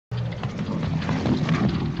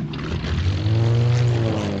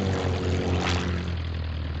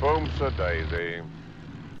Daisy.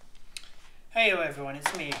 Hey everyone,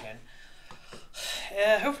 it's me again.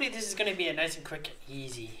 Hopefully this is going to be a nice and quick,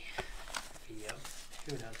 easy video.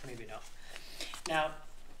 Who knows, maybe not. Now,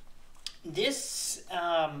 this,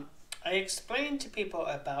 I explained to people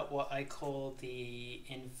about what I call the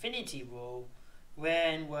infinity rule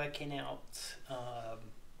when working out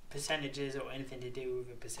percentages or anything to do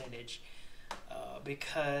with a percentage,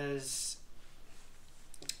 because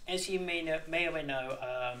as you may or may know,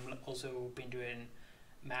 also been doing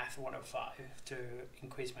Math 105 to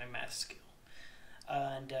increase my math skill,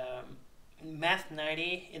 and Math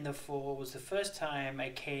 90 in the fall was the first time I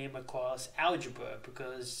came across algebra,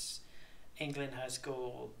 because England High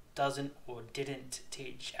School doesn't or didn't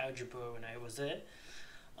teach algebra when I was there.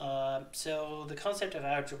 So the concept of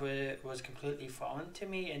algebra was completely foreign to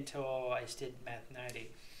me until I did Math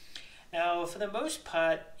 90. Now, for the most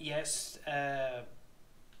part, yes,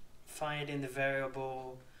 finding the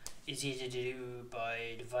variable is easy to do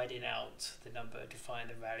by dividing out the number to find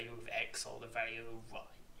the value of x or the value of y.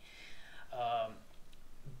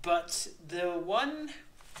 But the one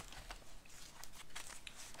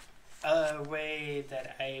way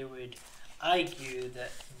that I would argue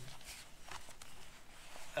that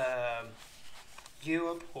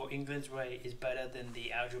Europe or England's way is better than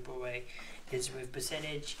the algebra way is with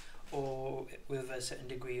percentage or with a certain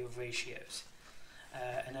degree of ratios.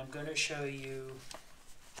 And I'm going to show you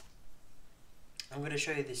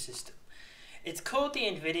this system. It's called the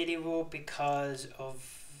infinity rule because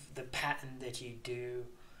of the pattern that you do,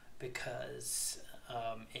 because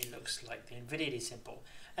it looks like the infinity symbol,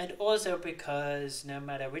 and also because no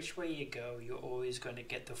matter which way you go, you're always going to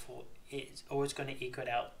get the fourth. It's always going to equal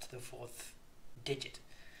out to the fourth digit.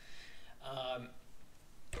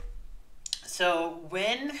 So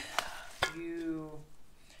when you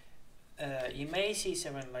may see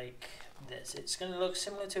something like this, it's going to look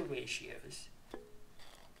similar to ratios.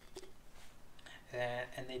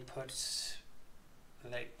 And they put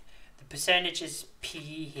like the percentage is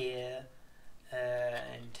P here,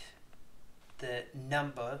 and the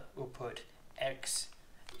number will put X,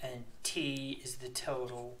 and T is the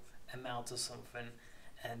total amount of something,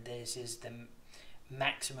 and this is the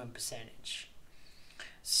maximum percentage.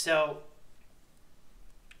 So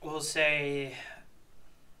we'll say,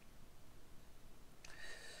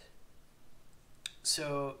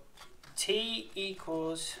 so T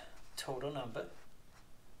equals total number,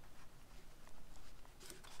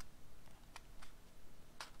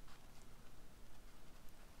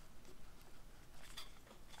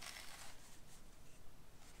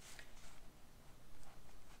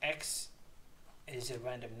 X is a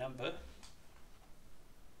random number,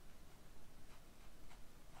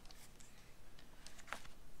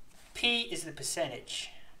 P is the percentage,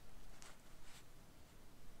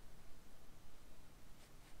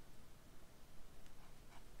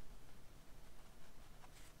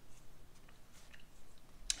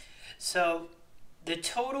 so the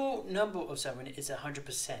total number of something is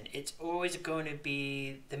 100%. It's always going to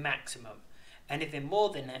be the maximum. Anything more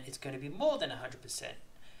than that, it's going to be more than 100%.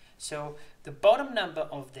 So the bottom number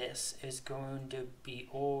of this is going to be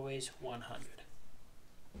always 100.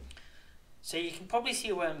 So you can probably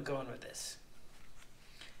see where I'm going with this.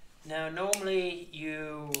 Now, normally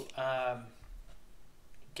you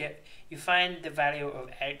find the value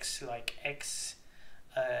of x, like x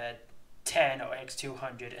 10 or x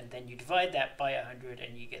 200, and then you divide that by 100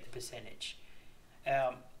 and you get the percentage.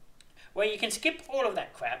 Well, you can skip all of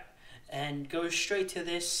that crap and go straight to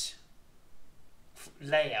this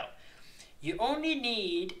layout. You only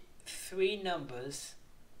need three numbers,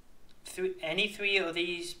 any three of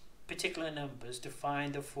these particular numbers, to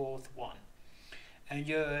find the fourth one. And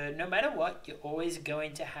no matter what, you're always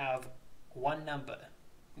going to have one number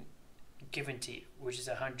given to you, which is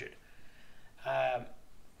 100.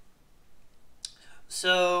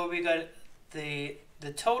 So we got the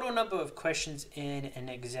total number of questions in an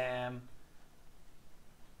exam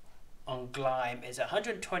on GLIME is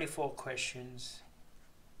 124 questions,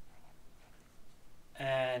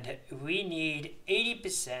 and we need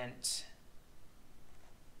 80%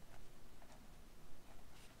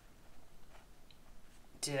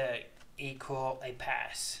 to equal a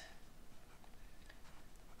pass.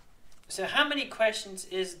 So how many questions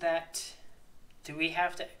is that do we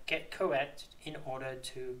have to get correct in order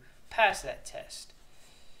to pass that test?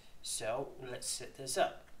 So let's set this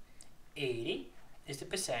up. 80 is the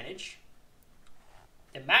percentage.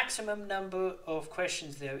 The maximum number of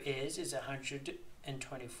questions there is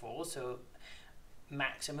 124, so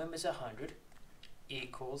maximum is 100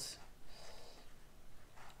 equals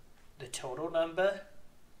the total number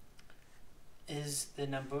is the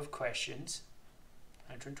number of questions,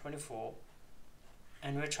 124,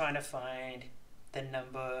 and we're trying to find the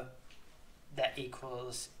number that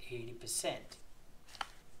equals 80%.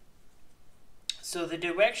 So the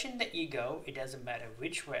direction that you go, it doesn't matter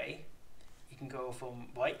which way. You can go from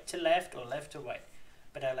right to left or left to right.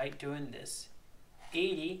 But I like doing this.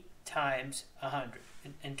 80 times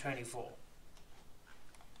 124.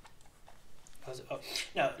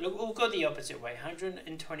 No, look, we'll go the opposite way.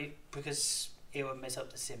 120, because it will mess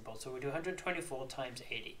up the symbol. So we'll do 124 times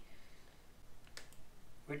 80.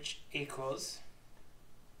 Which equals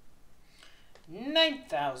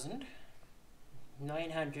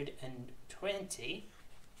 9,920.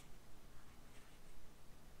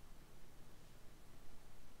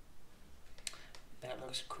 That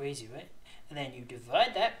looks crazy, right? And then you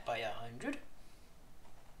divide that by 100.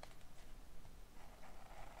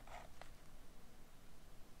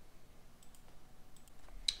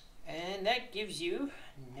 And that gives you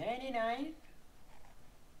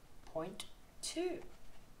 99.2.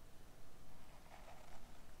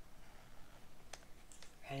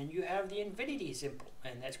 And you have the infinity symbol,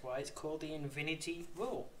 and that's why it's called the infinity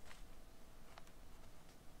rule.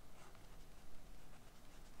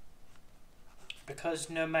 Because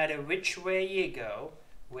no matter which way you go,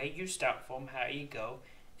 where you start from, how you go,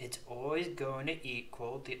 it's always going to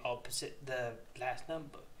equal the opposite, the last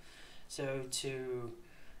number. So to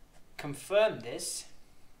confirm this,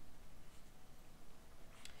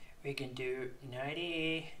 we can do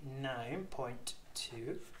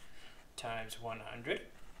 99.2 times 100.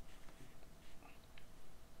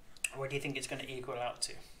 What do you think it's going to equal out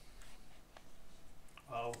to?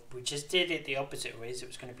 Well, we just did it the opposite way, so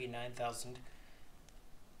it's going to be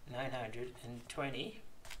 9,920.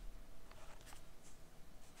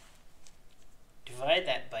 Divide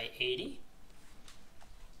that by 80.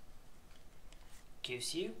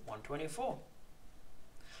 Gives you 124.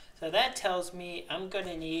 So that tells me I'm going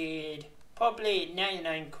to need probably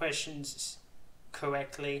 99 questions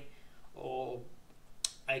correctly, or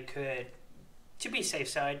I could, to be safe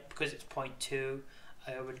side, because it's 0.2,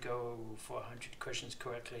 I would go for 100 questions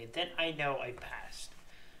correctly. Then I know I passed.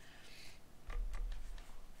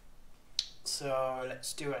 So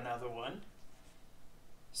let's do another one.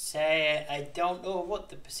 Say I don't know what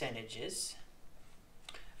the percentage is,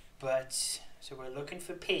 but so we're looking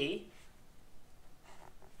for P.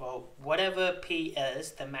 Well, whatever P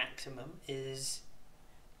is, the maximum is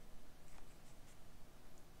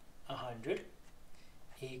 100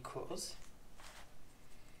 equals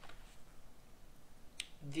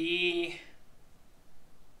the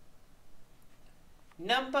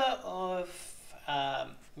number of,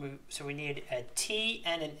 so we need a T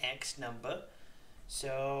and an X number.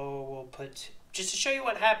 So we'll put, just to show you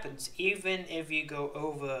what happens even if you go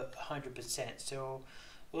over 100%. So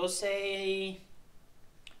we'll say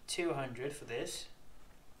 200 for this,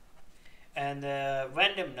 and the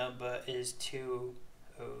random number is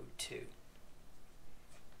 202.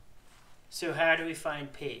 So how do we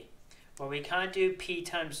find P? Well, we can't do P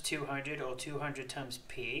times 200 or 200 times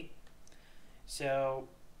P. So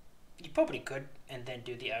you probably could, and then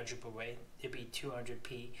do the algebra way. It'd be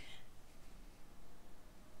 200P.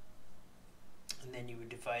 And then you would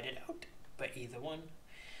divide it out by either one.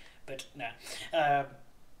 But nah.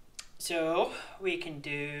 So we can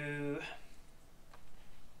do,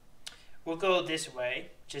 we'll go this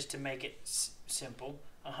way just to make it simple.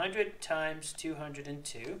 100 times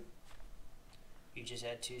 202. You just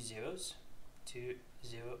add 2 zeros. 2,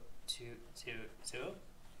 0, 2, 0, 0.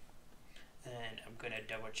 And I'm going to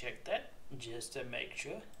double check that just to make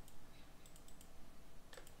sure.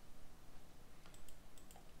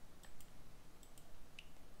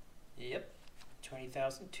 Yep,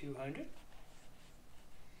 20,200.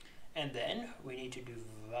 And then we need to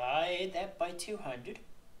divide that by 200.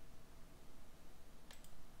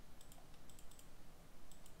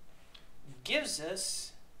 Gives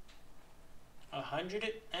us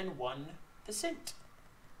 101%.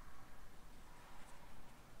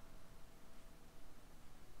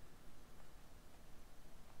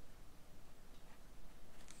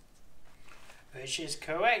 Which is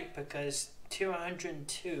correct, because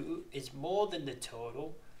 202 is more than the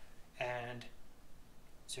total, and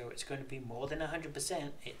so it's going to be more than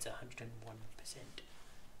 100%. It's 101%.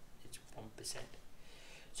 It's 1%.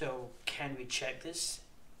 So can we check this?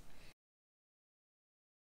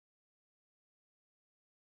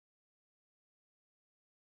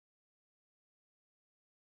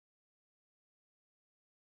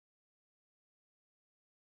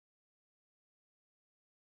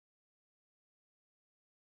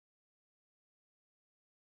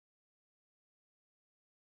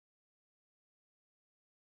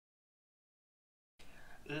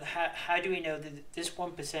 how do we know that this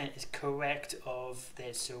 1% is correct of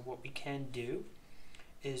this? So what we can do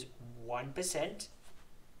is 1%,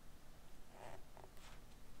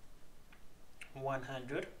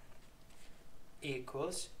 100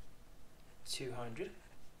 equals 200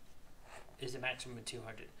 is the maximum of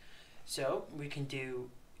 200. So we can do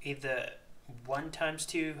either 1 times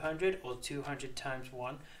 200 or 200 times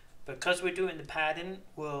 1. Because we're doing the pattern,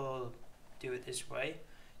 we'll do it this way.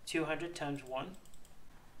 200 times 1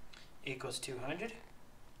 equals 200.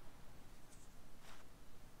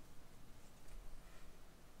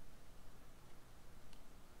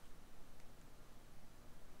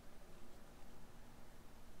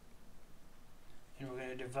 And we're going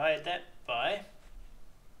to divide that by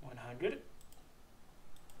 100.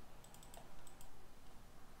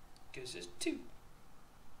 Gives us 2.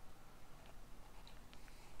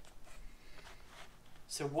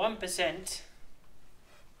 So 1%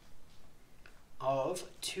 of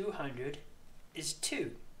 200 is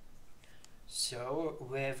 2. So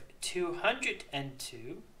with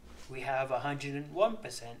 202, we have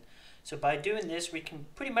 101%. So by doing this, we can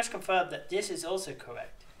pretty much confirm that this is also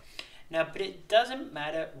correct. Now, but it doesn't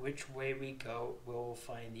matter which way we go, we'll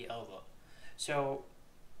find the other. So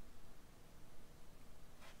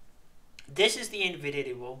this is the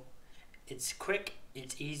infinity rule. It's quick,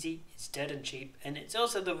 it's easy, it's dead and cheap, and it's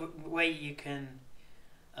also the way you can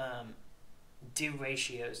do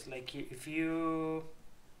ratios. Like if you're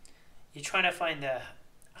trying to find the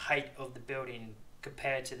height of the building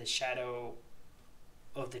compared to the shadow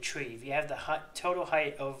of the tree. If you have the total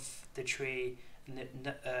height of the tree and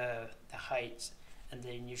the heights, and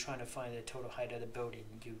then you're trying to find the total height of the building,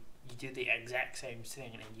 you do the exact same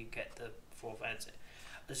thing and you get the fourth answer.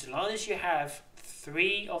 As long as you have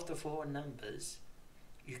 3 of the 4 numbers,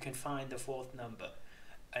 you can find the fourth number,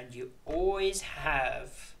 and you always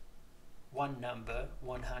have one number,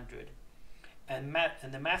 100. And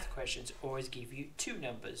the math questions always give you 2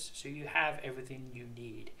 numbers, so you have everything you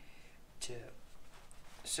need to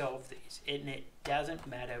solve these. And it doesn't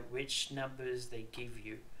matter which numbers they give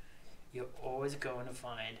you, you're always going to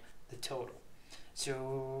find the total.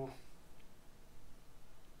 So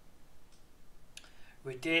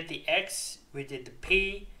we did the X, we did the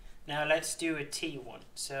P. Now let's do a T one.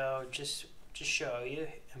 So just to show you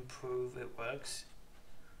and prove it works.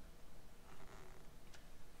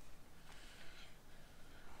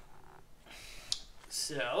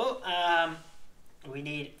 So we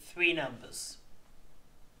need 3 numbers.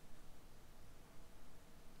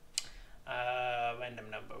 Random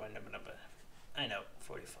number. I know,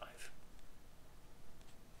 45.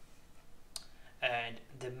 And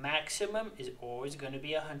the maximum is always going to be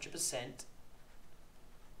 100%.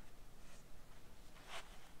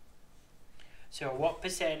 So what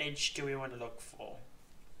percentage do we want to look for?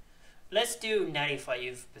 Let's do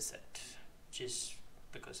 95%, just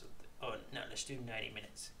because of the, oh no, let's do 90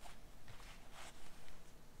 minutes.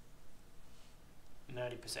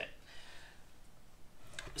 90%.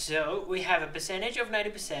 So we have a percentage of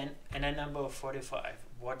 90% and a number of 45.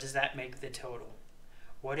 What does that make the total?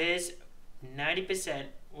 What is 90%?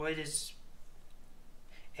 What is,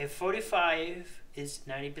 if 45 is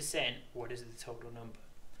 90%, what is the total number?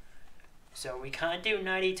 So we can't do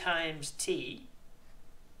 90 times t,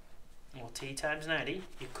 or t times 90.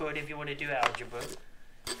 You could if you want to do algebra,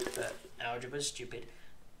 but algebra is stupid.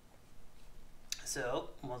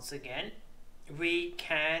 So once again, we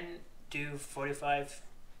can do 45.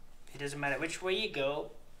 It doesn't matter which way you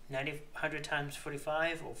go. 100 times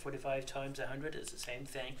 45 or 45 times 100 is the same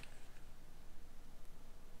thing.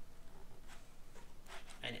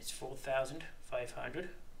 And it's 4,500.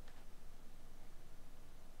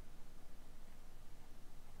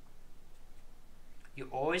 You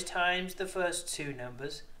always times the first 2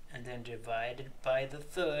 numbers and then divide it by the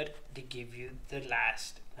third to give you the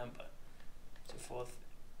last number. So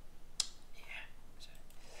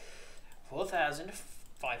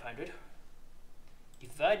 4,500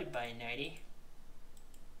 divided by 90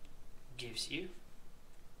 gives you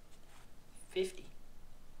 50.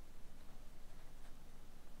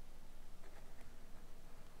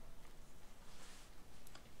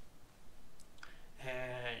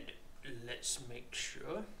 And let's make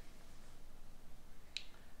sure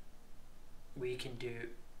we can do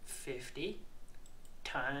 50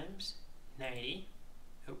 times 90.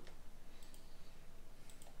 Oh.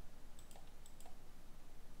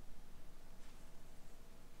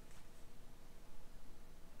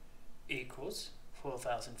 Equals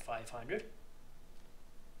 4,500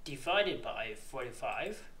 divided by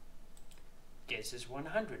 45 gives us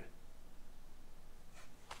 100.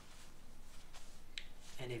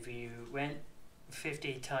 And if you went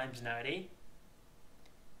 50 times 90,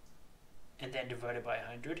 and then divided by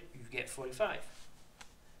 100, you get 45.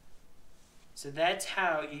 So that's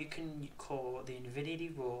how you can call the infinity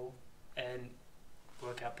rule and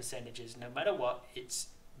work out percentages. No matter what, it's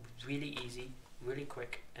really easy, really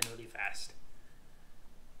quick, and really fast.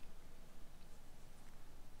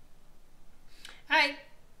 Alright,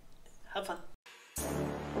 have fun. You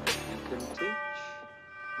can teach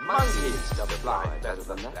monkeys to fly better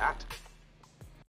than that.